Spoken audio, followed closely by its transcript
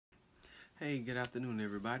Hey, good afternoon,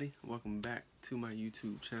 everybody. Welcome back to my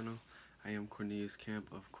YouTube channel. I am Cornelius Camp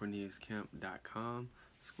of CorneliusCamp.com,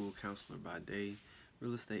 school counselor by day,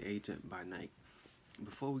 real estate agent by night.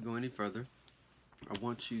 Before we go any further, I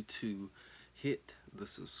want you to hit the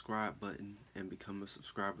subscribe button and become a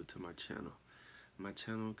subscriber to my channel. My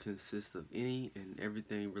channel consists of any and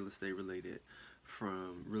everything real estate related,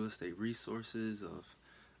 from real estate resources of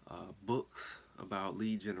books about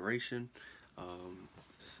lead generation, um,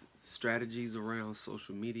 strategies around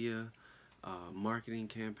social media, marketing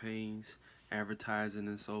campaigns, advertising,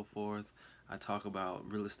 and so forth. I talk about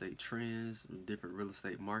real estate trends, different real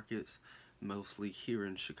estate markets, mostly here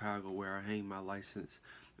in Chicago where I hang my license.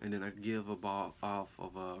 And then I give about off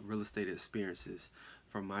of real estate experiences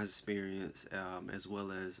from my experience, as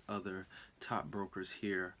well as other top brokers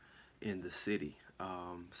here in the city.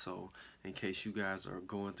 So in case you guys are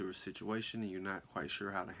going through a situation and you're not quite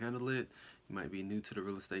sure how to handle it, you might be new to the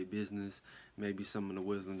real estate business, maybe some of the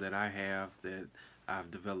wisdom that I have that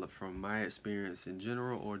I've developed from my experience in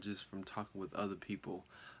general, or just from talking with other people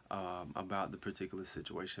about the particular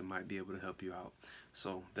situation, might be able to help you out.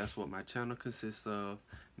 So that's what my channel consists of.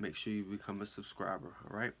 Make sure you become a subscriber,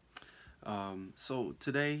 all right? So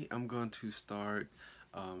today I'm going to start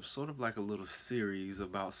sort of like a little series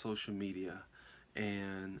about social media.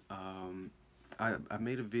 And I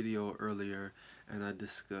made a video earlier and I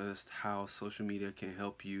discussed how social media can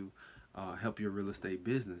help you help your real estate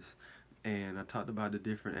business. And I talked about the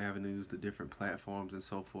different avenues, the different platforms, and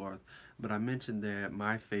so forth. But I mentioned that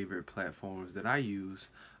my favorite platforms that I use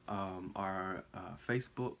are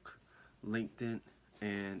Facebook, LinkedIn,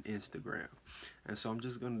 and Instagram. And so I'm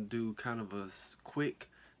just going to do kind of a quick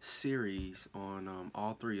series on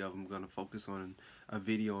all three of them. I'm going to focus on a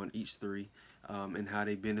video on each three, and how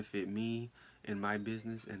they benefit me in my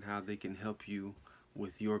business and how they can help you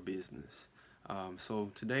with your business.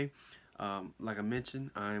 So today, like I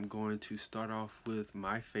mentioned, I'm going to start off with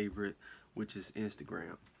my favorite, which is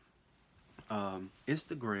Instagram.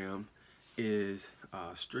 Instagram is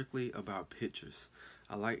strictly about pictures.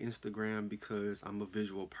 I like Instagram because I'm a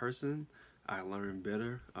visual person. I learn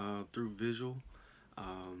better through visual,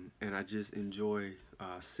 and I just enjoy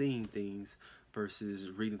seeing things versus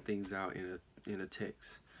reading things out in a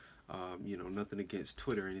text. You know, nothing against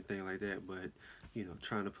Twitter or anything like that, but you know,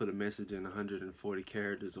 trying to put a message in 140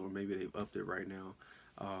 characters, or maybe they've upped it right now.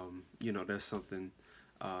 You know, that's something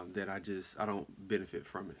that I don't benefit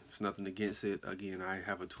from it. It's nothing against it. Again, I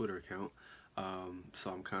have a Twitter account,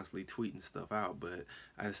 so I'm constantly tweeting stuff out, but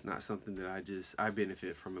it's not something that I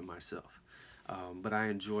benefit from it myself. But I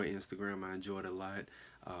enjoy Instagram. I enjoy it a lot.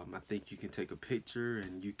 I think you can take a picture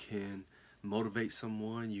and you can motivate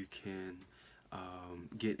someone. You can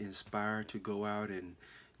get inspired to go out and,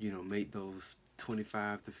 you know, make those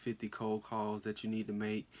 25 to 50 cold calls that you need to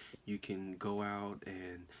make. You can go out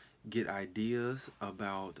and get ideas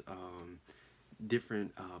about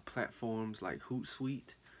different platforms like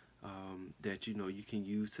Hootsuite, that you know you can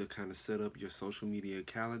use to kind of set up your social media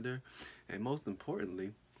calendar. And most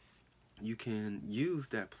importantly, you can use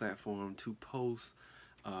that platform to post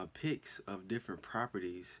pics of different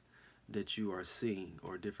properties that you are seeing,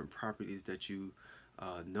 or different properties that you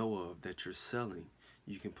know of that you're selling.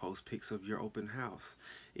 You can post pics of your open house.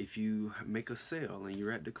 If you make a sale and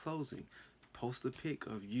you're at the closing, post a pic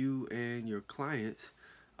of you and your clients,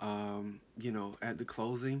 you know, at the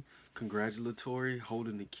closing, congratulatory,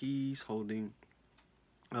 holding the keys, holding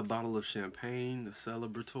a bottle of champagne, a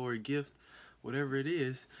celebratory gift, whatever it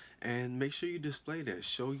is, and make sure you display that.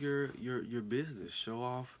 Show your business. Show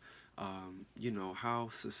off, you know, how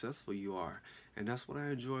successful you are. And that's what I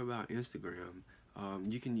enjoy about Instagram.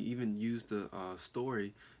 You can even use the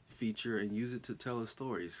story feature and use it to tell a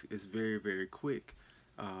story. It's very, very quick,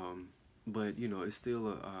 but you know, it's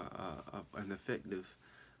still an effective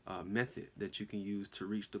method that you can use to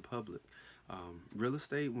reach the public. Real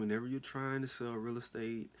estate, whenever you're trying to sell real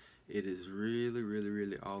estate, it is really, really,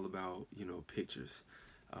 really all about, you know, pictures.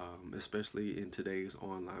 Especially in today's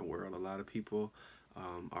online world, a lot of people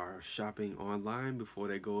are shopping online before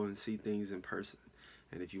they go and see things in person.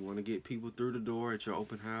 And if you want to get people through the door at your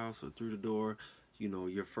open house, or through the door, you know,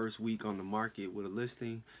 your first week on the market with a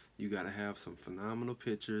listing, you got to have some phenomenal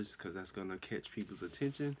pictures, because that's going to catch people's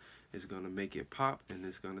attention. It's going to make it pop, and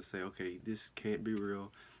it's going to say, okay, this can't be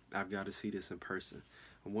real. I've got to see this in person.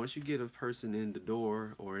 And once you get a person in the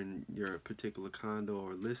door, or in your particular condo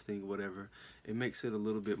or listing, whatever, it makes it a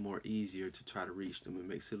little bit more easier to try to reach them. It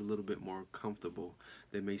makes it a little bit more comfortable.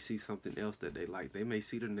 They may see something else that they like. They may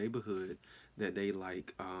see the neighborhood that they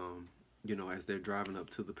like, you know, as they're driving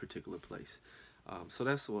up to the particular place. So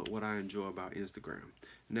that's what I enjoy about Instagram.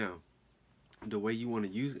 Now, the way you want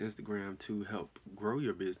to use Instagram to help grow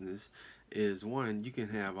your business is, one, you can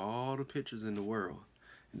have all the pictures in the world.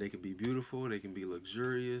 They can be beautiful, they can be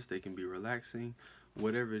luxurious, they can be relaxing,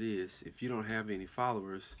 whatever it is. If you don't have any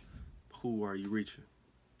followers, who are you reaching?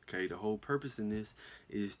 Okay, the whole purpose in this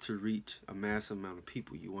is to reach a massive amount of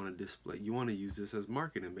people. You want to display, you want to use this as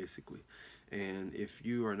marketing basically. And if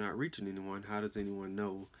you are not reaching anyone, how does anyone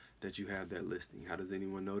know that you have that listing? How does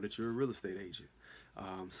anyone know that you're a real estate agent?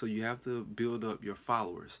 So you have to build up your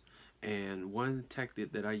followers. And one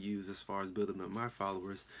tactic that I use as far as building up my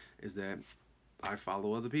followers is that I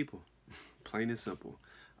follow other people, plain and simple.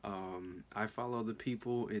 I follow other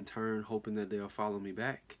people in turn, hoping that they'll follow me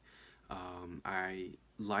back. I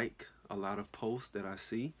like a lot of posts that I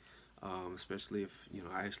see, especially if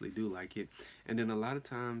I actually do like it. And then a lot of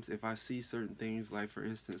times, if I see certain things, like for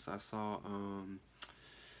instance, I saw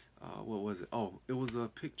what was it? Oh, it was a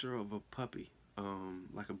picture of a puppy,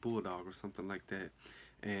 like a bulldog or something like that.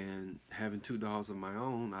 And having two dogs of my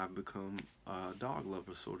own, I've become a dog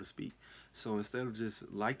lover, so to speak. So instead of just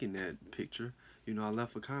liking that picture, I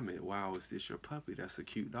left a comment. Wow, is this your puppy? That's a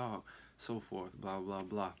cute dog. So forth, blah, blah,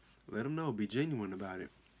 blah. Let them know. Be genuine about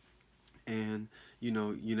it. And, you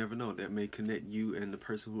never know. That may connect you and the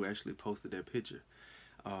person who actually posted that picture.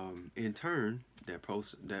 In turn, that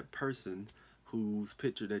person whose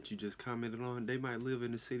picture that you just commented on, they might live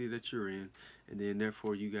in the city that you're in, and then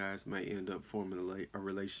therefore you guys might end up forming a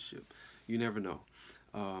relationship. You never know.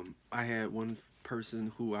 I had one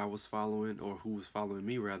person who I was following, or who was following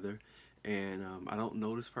me rather, and I don't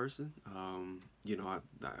know this person.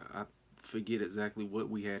 I forget exactly what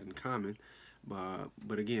we had in common,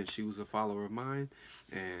 but again, she was a follower of mine,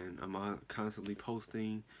 and I'm constantly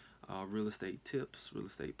posting real estate tips, real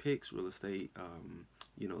estate picks, real estate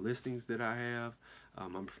listings that I have.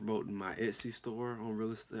 I'm promoting my Etsy store on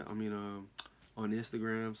real estate. On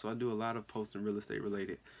Instagram. So I do a lot of posting real estate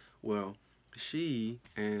related. Well, she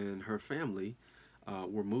and her family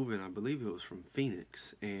were moving. I believe it was from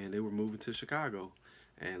Phoenix, and they were moving to Chicago.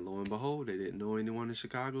 And lo and behold, they didn't know anyone in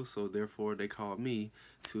Chicago, so therefore they called me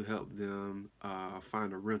to help them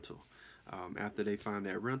find a rental. After they find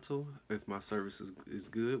that rental, if my service is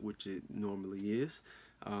good, which it normally is,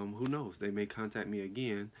 who knows? They may contact me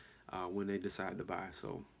again when they decide to buy.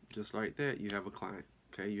 So just like that, you have a client.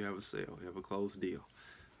 Okay, you have a sale, you have a closed deal.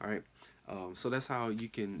 All right. So that's how you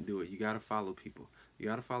can do it. You got to follow people. You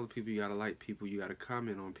got to follow people. You got to like people. You got to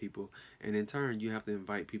comment on people. And in turn, you have to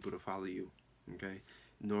invite people to follow you. Okay.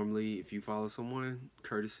 Normally, if you follow someone,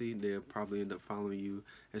 courtesy, they'll probably end up following you,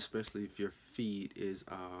 especially if your feed is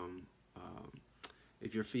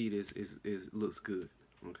looks good.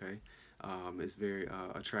 Okay. It's very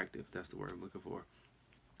attractive. That's the word I'm looking for.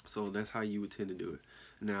 So that's how you would tend to do it.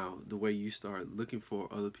 Now, the way you start looking for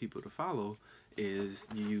other people to follow is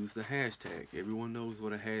you use the hashtag. Everyone knows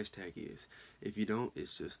what a hashtag is. If you don't,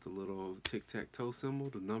 it's just the little tic-tac-toe symbol,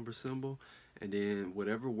 the number symbol, and then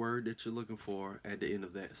whatever word that you're looking for at the end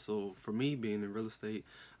of that. So for me, being in real estate,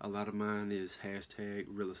 a lot of mine is hashtag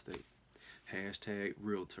real estate, hashtag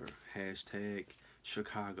realtor, hashtag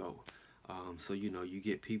Chicago. So you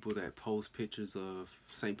get people that post pictures of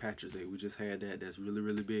St. Patrick's Day. We just had that. That's really,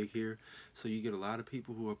 really big here. So you get a lot of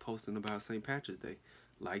people who are posting about St. Patrick's Day.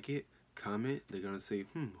 Like it, comment. They're gonna say,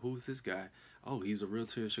 who's this guy? Oh, he's a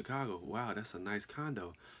realtor in Chicago. Wow, that's a nice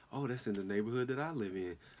condo. Oh, that's in the neighborhood that I live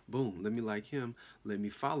in. Boom, let me like him. Let me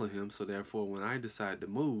follow him. So therefore, when I decide to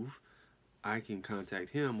move, I can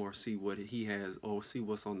contact him or see what he has, or see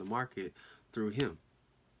what's on the market through him.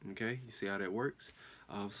 Okay, you see how that works?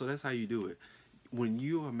 So that's how you do it. When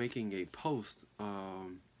you are making a post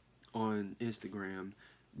on Instagram,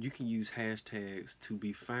 you can use hashtags to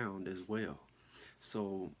be found as well.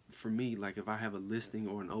 So for me, like if I have a listing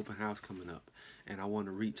or an open house coming up and I want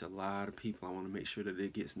to reach a lot of people, I want to make sure that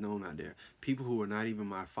it gets known out there. People who are not even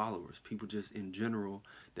my followers, people just in general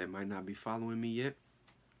that might not be following me yet,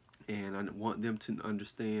 and I want them to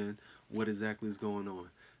understand what exactly is going on.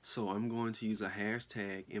 So I'm going to use a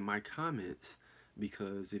hashtag in my comments,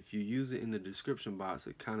 because if you use it in the description box,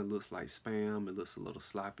 it kind of looks like spam. It looks a little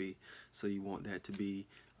sloppy. So you want that to be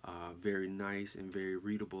very nice and very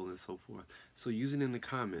readable and so forth. So use it in the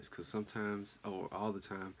comments, because sometimes, or all the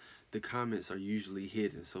time, the comments are usually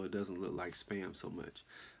hidden, so it doesn't look like spam so much.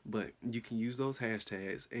 But you can use those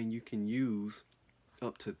hashtags, and you can use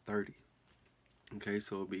up to 30. Okay,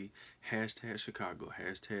 so it'll be hashtag Chicago,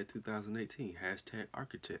 hashtag 2018, hashtag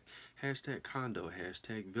architect, hashtag condo,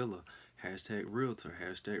 hashtag villa, hashtag realtor,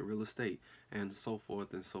 hashtag real estate, and so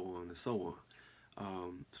forth and so on and so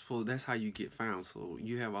on. So that's how you get found. So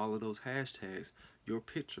you have all of those hashtags. your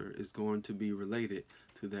picture is going to be related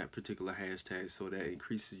to that particular hashtag, so that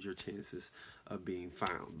increases your chances of being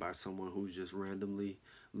found by someone who's just randomly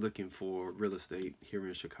looking for real estate here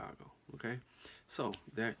in Chicago. Okay, so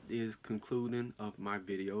that is concluding of my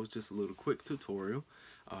videos. Just a little quick tutorial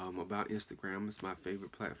about Instagram. It's my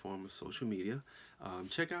favorite platform of social media.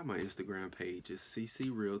 Check out my Instagram page. It's CC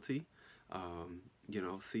Realty. You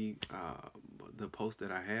know, see the post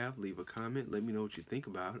that I have. Leave a comment. Let me know what you think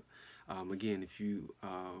about it. Again, if you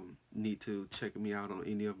need to check me out on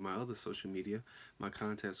any of my other social media, my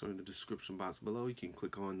contacts are in the description box below. You can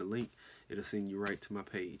click on the link. It'll send you right to my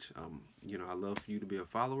page. You know, I love for you to be a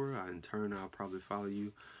follower. In turn, I'll probably follow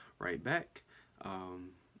you right back.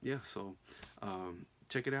 Yeah, so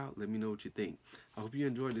check it out. Let me know what you think. I hope you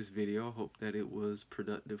enjoyed this video. I hope that it was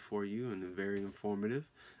productive for you and very informative.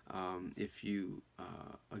 If you,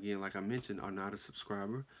 again, like I mentioned, are not a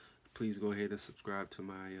subscriber, please go ahead and subscribe to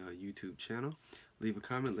my YouTube channel. Leave a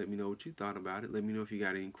comment. Let me know what you thought about it. Let me know if you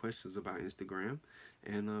got any questions about Instagram.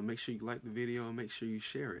 And make sure you like the video and make sure you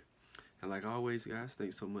share it. And like always, guys,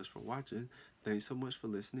 thanks so much for watching. Thanks so much for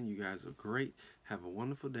listening. You guys are great. Have a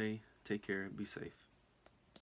wonderful day. Take care. Be safe.